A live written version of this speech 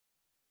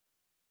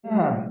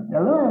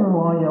Hello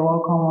everyone, you're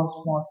welcome once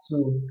more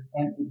to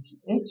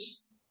MEPH,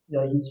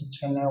 your YouTube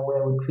channel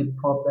where we treat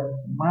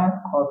problems in math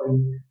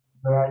covering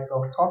a variety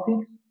of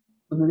topics.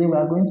 So today we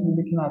are going to be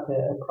looking at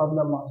a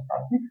problem on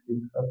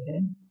statistics,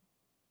 okay?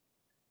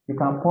 You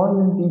can pause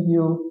this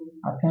video,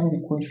 attempt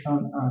the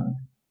question and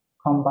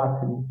come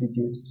back to this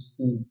video to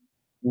see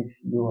if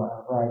you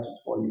are right with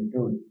what you're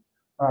doing.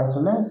 Alright, so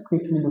let's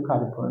quickly look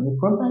at the problem. The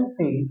problem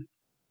says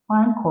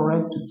find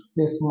correct two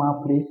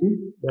decimal places,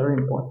 very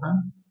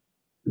important,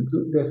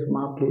 two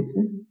decimal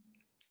places.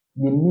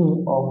 The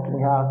mean of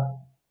we have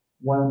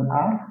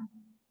 1/2,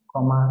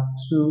 comma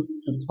 2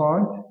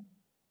 2/3,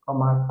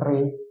 comma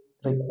 3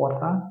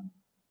 3/4,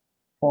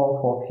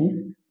 4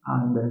 4/5,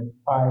 and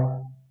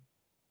 5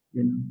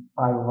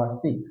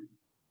 5/6.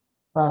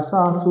 Right, so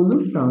our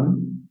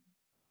solution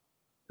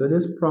to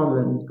this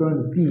problem is going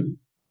to be,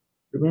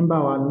 remember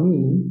our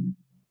mean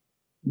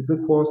is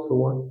equals to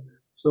what?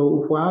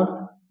 So if we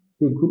have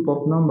a group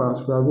of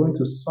numbers, we are going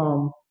to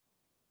sum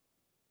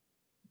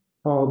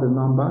all the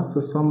numbers. So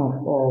sum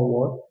of all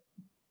what?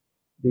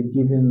 The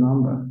given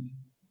numbers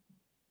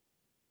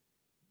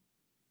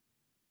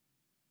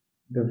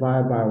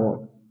divided by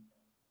what?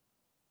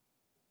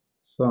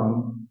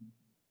 Sum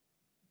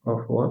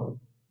of what?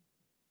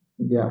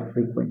 Their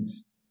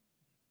frequency.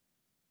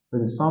 So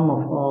the sum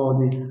of all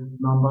these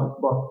numbers,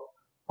 but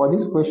for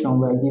this question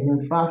we are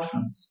given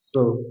fractions.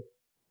 So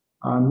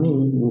our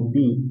mean will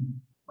be,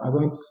 we're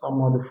going to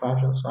sum all the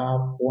fractions. So I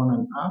have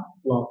 1/2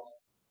 plus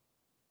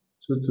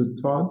 2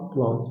 2/3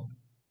 plus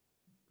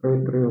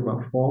 3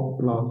 3/4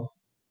 plus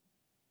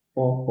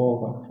 4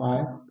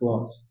 4/5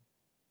 plus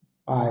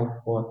 5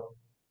 what?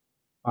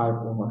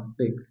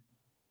 5/6.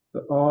 So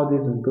all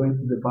this is going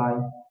to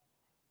divide.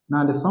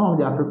 Now the sum of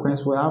their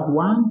frequency, we have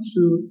 1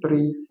 2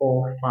 3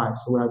 4 5.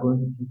 So we are going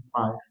to put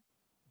 5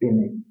 in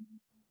it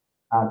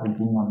as a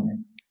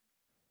denominator.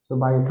 So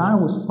by the time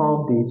we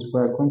solve this,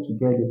 we're going to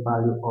get the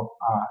value of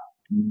our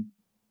mean.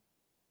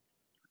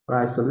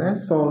 Right, so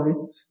let's solve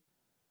it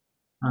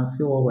and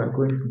see what we're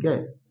going to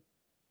get.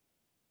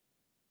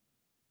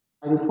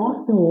 And the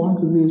first thing we want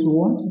to do is we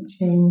want to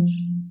change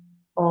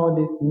all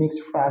these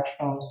mixed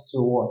fractions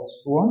to what?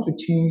 We want to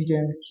change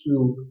them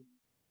to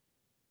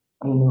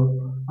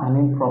an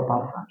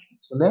improper fraction.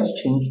 So let's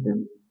change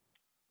them.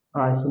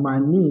 Alright, so my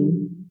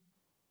mean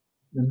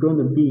is going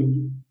to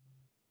be,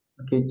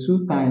 okay,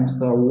 2 times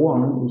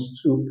 1 is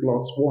 2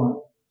 plus 1.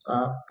 So I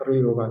have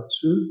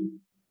 3/2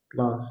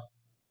 plus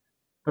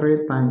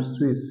 3 times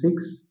 2 is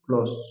 6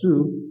 plus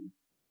 2.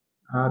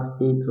 I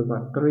have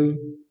 8/3.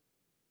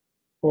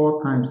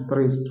 4 times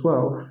 3 is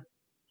 12.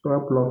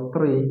 12 plus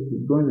 3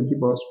 is going to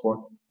give us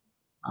what?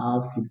 I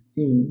have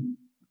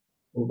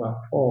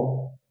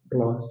 15/4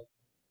 plus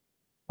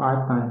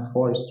 5 times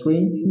 4 is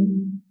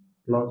 20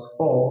 plus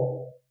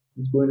 4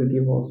 is going to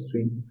give us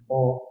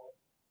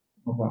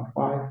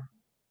 24/5.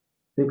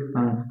 6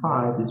 times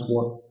 5 is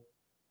what?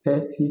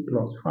 30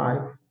 plus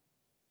 5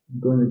 is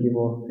going to give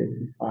us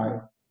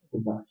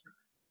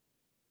 35/6.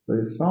 So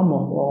the sum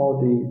of all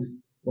these,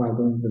 we are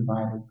going to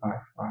divide it by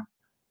 5.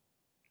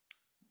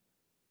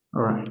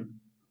 Alright.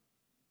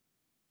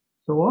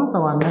 So what's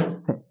our next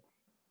step?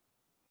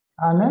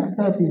 Our next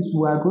step is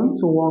we are going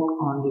to work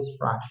on this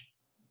fraction.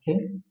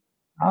 Okay?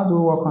 How do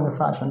we work on the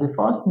fraction? The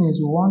first thing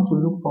is we want to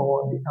look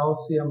for the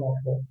LCM of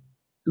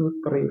 2,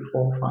 3,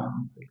 4, 5,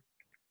 and 6.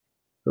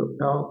 So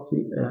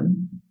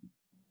LCM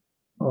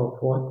of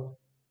what?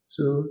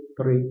 2,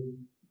 3,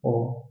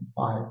 4,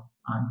 5,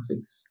 and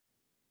 6.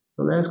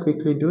 So let's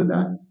quickly do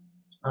that.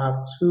 I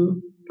have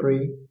 2,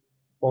 3,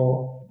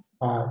 4,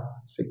 5,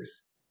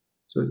 6.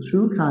 So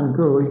 2 can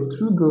go. If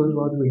 2 goes,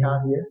 what do we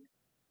have here?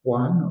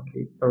 1,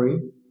 okay,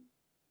 3.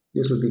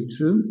 This will be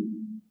 2.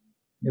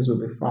 This will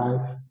be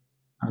 5.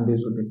 And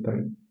this will be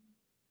 3. You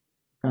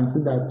can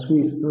see that 2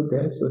 is still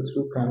there, so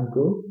 2 can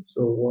go.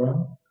 So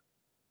 1,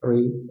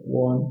 3,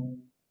 1,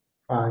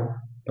 5,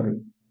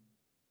 3.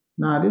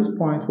 Now at this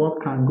point,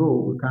 what can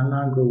go? We can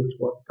now go with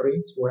what?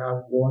 3. So we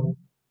have 1,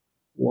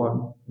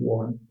 1,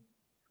 1,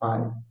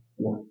 5,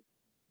 1.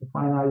 So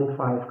finally,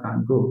 5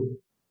 can go.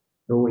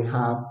 So we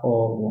have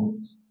all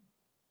 1s.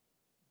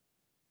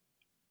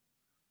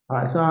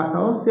 Alright, so our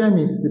LCM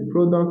is the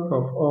product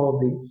of all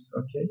this,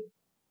 okay?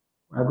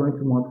 We are going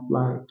to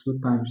multiply 2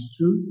 times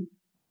 2,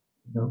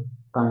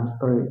 times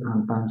 3,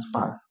 and times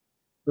 5.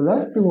 So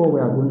let's see what we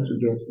are going to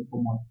get if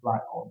we multiply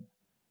all that.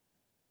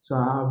 So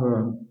I have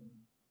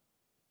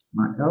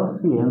my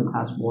LCM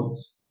as what?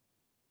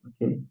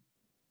 Okay,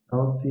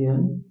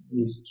 LCM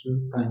is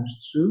 2 times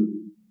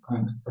 2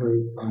 times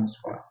 3 times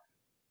 5.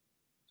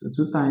 So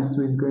 2 times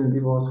 2 is going to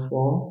give us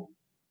 4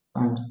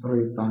 times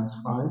 3 times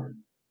 5.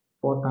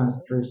 4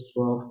 times 3 is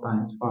 12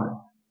 times 5.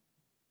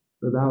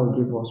 So that will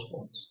give us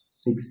what?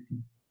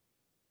 60.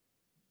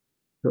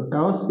 So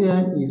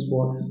LCM is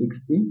what?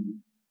 60.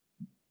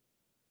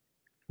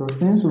 So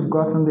since we've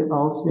gotten the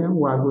LCM,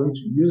 we are going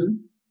to use it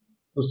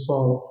to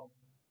solve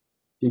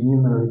the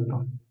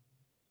numerator.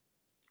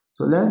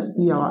 So let's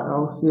see, our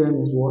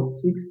LCM is what?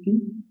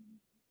 60.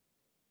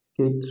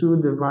 Okay,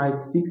 2 divided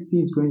 60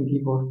 is going to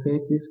give us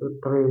 30, so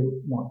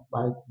 3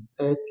 multiplied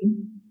 30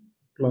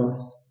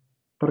 plus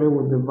 3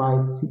 will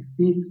divide 60,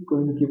 it's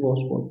going to give us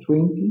what,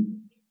 20.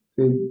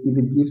 So if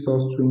it gives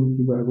us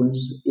 20, we are going to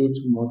use 8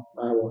 to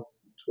multiply what,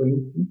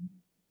 20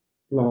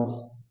 plus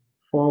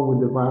 4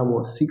 will divide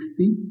what,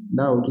 60.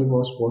 That will give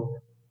us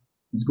what?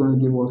 It's going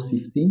to give us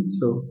 15.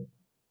 So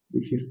the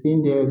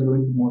 15 there is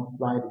going to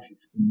multiply the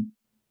 15.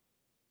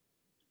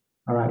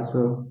 All right,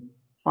 so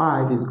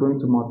 5 is going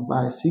to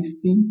multiply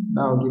 16.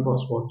 That will give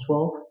us what,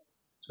 12.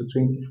 So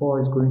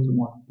 24 is going to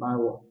multiply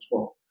what,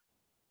 12.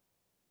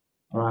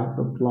 All right,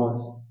 so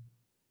plus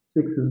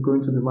 6 is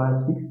going to divide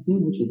 60,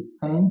 which is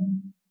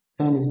 10.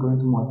 10 is going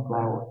to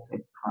multiply what,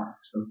 35.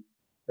 So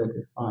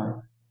 35,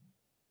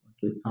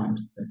 okay,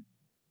 times 10.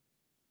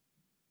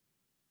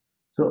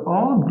 So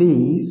all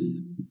these,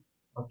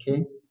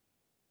 okay,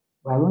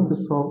 we are going to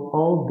solve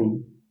all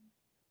these.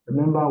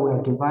 Remember, we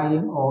are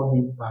dividing all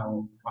these by 5.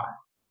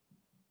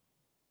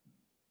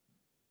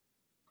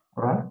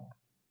 All right?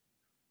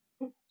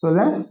 So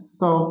let's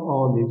solve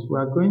all this. We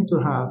are going to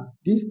have,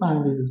 this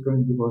time this is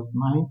going to give us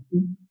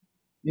 90.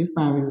 This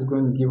time this is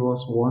going to give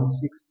us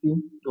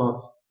 160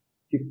 plus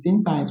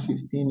 15 times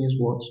 15 is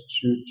what?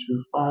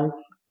 225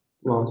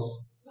 plus,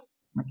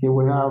 okay,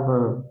 we have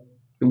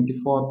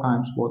 24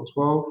 times what?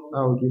 12.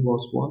 That will give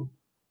us what?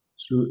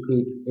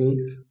 288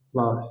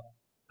 plus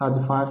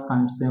 35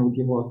 times 10 will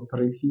give us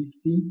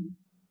 350.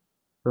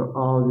 So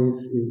all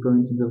this is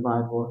going to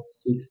divide what?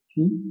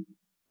 60.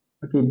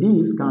 Okay,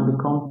 these can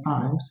become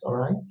times, all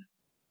right?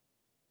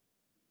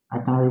 I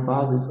can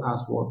reverse this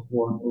as what?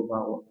 1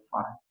 over what?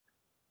 5.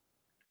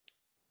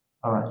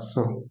 All right,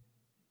 so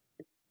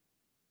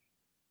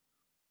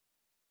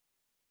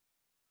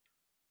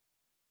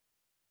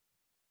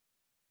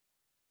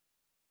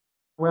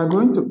we are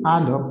going to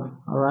add up,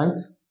 all right?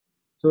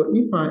 So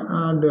if I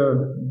add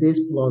this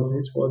plus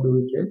this, what do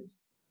we get?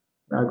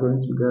 We are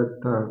going to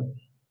get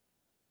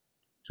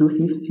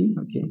 250,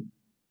 okay?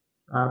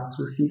 I have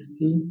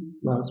 250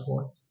 plus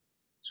what?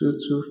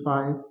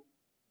 225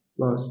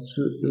 plus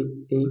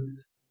 288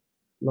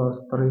 plus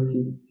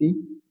 350,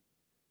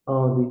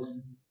 all this.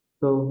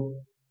 So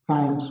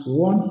times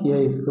 1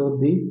 here is still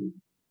this.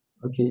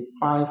 Okay,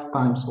 5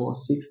 times what?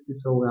 60,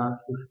 so we have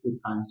 60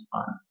 times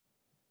 5.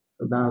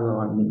 So that's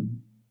what I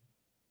mean.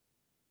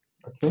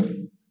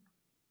 Okay,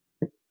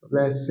 so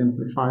let's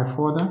simplify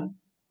further.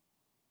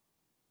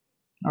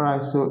 All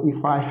right, so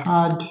if I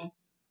had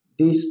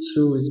these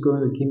two, is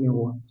going to give me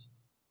what?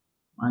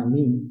 I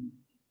mean,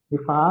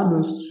 if I add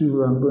those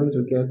two, I'm going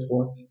to get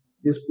what?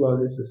 This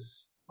plus this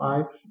is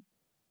 5.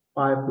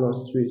 5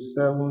 plus 2 is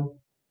 7.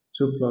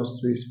 2 plus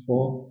 2 is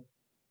 4.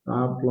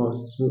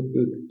 Plus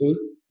 288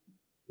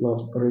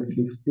 plus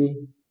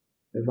 350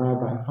 divided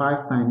by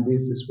 5 times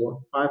this is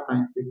what? 5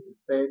 times 6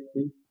 is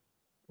 30.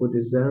 Put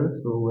the 0,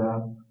 so we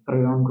have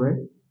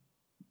 300.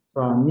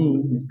 So our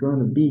mean is going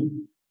to be,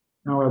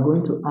 now we're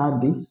going to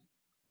add this.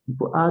 If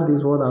we add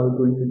this, what are we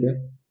going to get?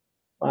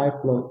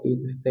 5 plus 8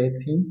 is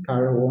 13,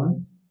 carry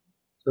 1.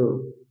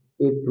 So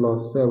 8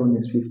 plus 7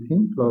 is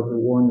 15, plus the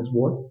 1 is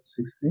what?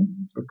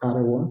 16, so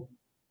carry 1.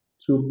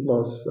 2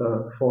 plus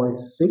 4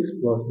 is 6,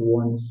 plus the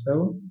 1 is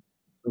 7,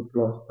 so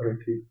plus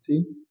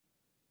 350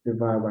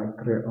 divided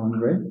by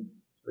 300.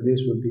 So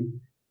this would be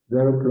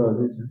 0 plus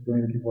this is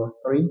going to give us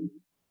 3.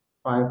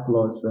 5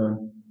 plus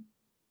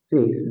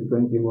 6 is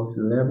going to give us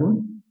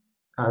 11,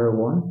 carry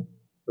 1.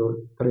 So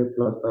 3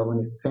 plus 7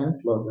 is 10,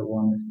 plus the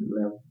 1 is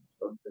 11,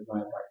 so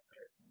divide by 3.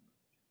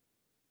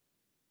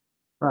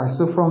 Right,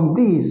 so from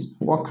this,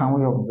 what can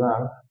we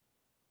observe?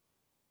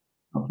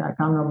 Okay, I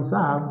can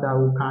observe that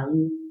we can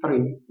use 3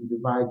 to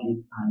divide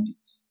this and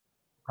this.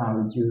 We can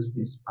reduce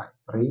this by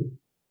 3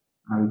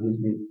 and reduce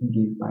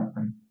this by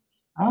 3.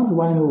 How do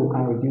I know we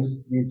can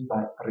reduce this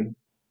by 3?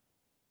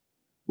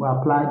 We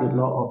apply the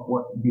law of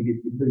what?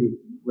 Divisibility,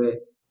 where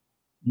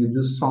you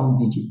do some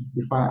digits.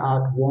 If I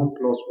add 1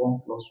 plus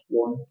 1 plus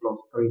 1 plus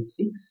 3 is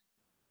 6.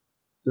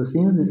 So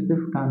since the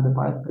 6 can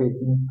divide 3,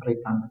 it means 3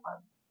 can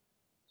divide.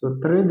 So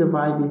 3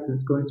 divide this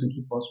is going to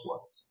give us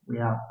what? We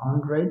have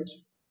 100.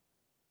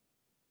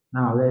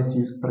 Now let's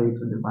use 3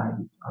 to divide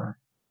this. All right.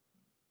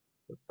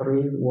 So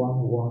 3, 1,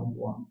 1,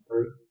 1,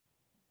 3.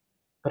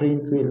 3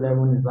 into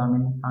 11 is how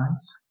many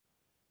times?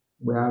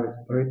 We have is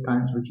 3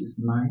 times, which is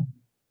 9.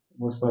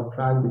 We'll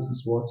subtract this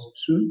is what?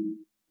 2.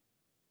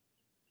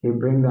 Okay,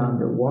 bring down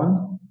the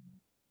 1.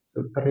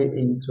 So 3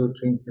 into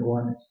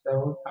 21 is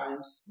 7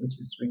 times, which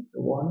is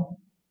 21.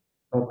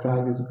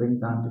 Subtract this, bring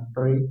down the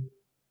 3.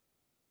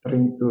 3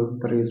 into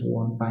 3 is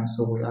 1 time,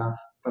 so we have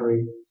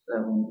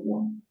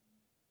 371.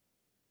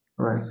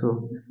 Alright,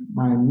 so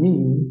my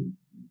mean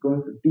is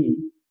going to be,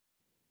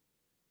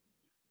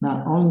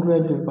 now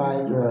 100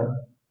 divided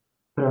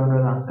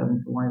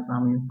 371 is how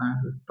many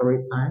times? It's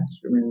 3 times.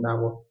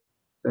 Remember what?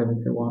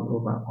 71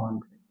 over 100.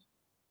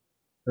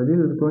 So this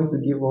is going to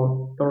give us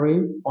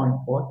 3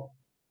 point what?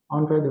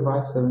 100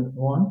 divided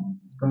 71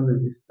 is going to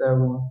be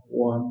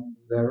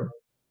 710.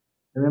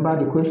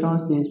 Remember the question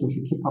says we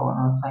should keep our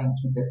answer in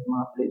 2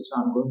 decimal places, so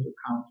I'm going to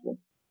count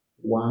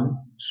 1,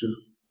 2.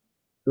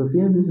 So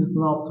since this is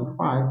not up to 5,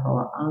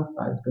 our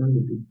answer is going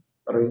to be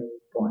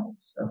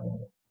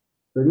 3.7.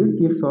 So this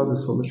gives us the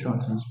solution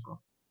to this problem.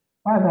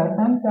 Alright guys,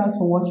 thank you guys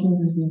for watching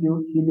this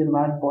video. Hit the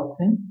like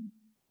button,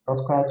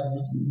 subscribe to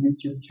the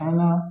YouTube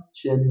channel,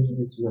 share this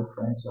video to your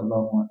friends, your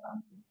loved ones,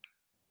 and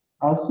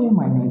I'll see you in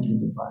my next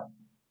video. Bye.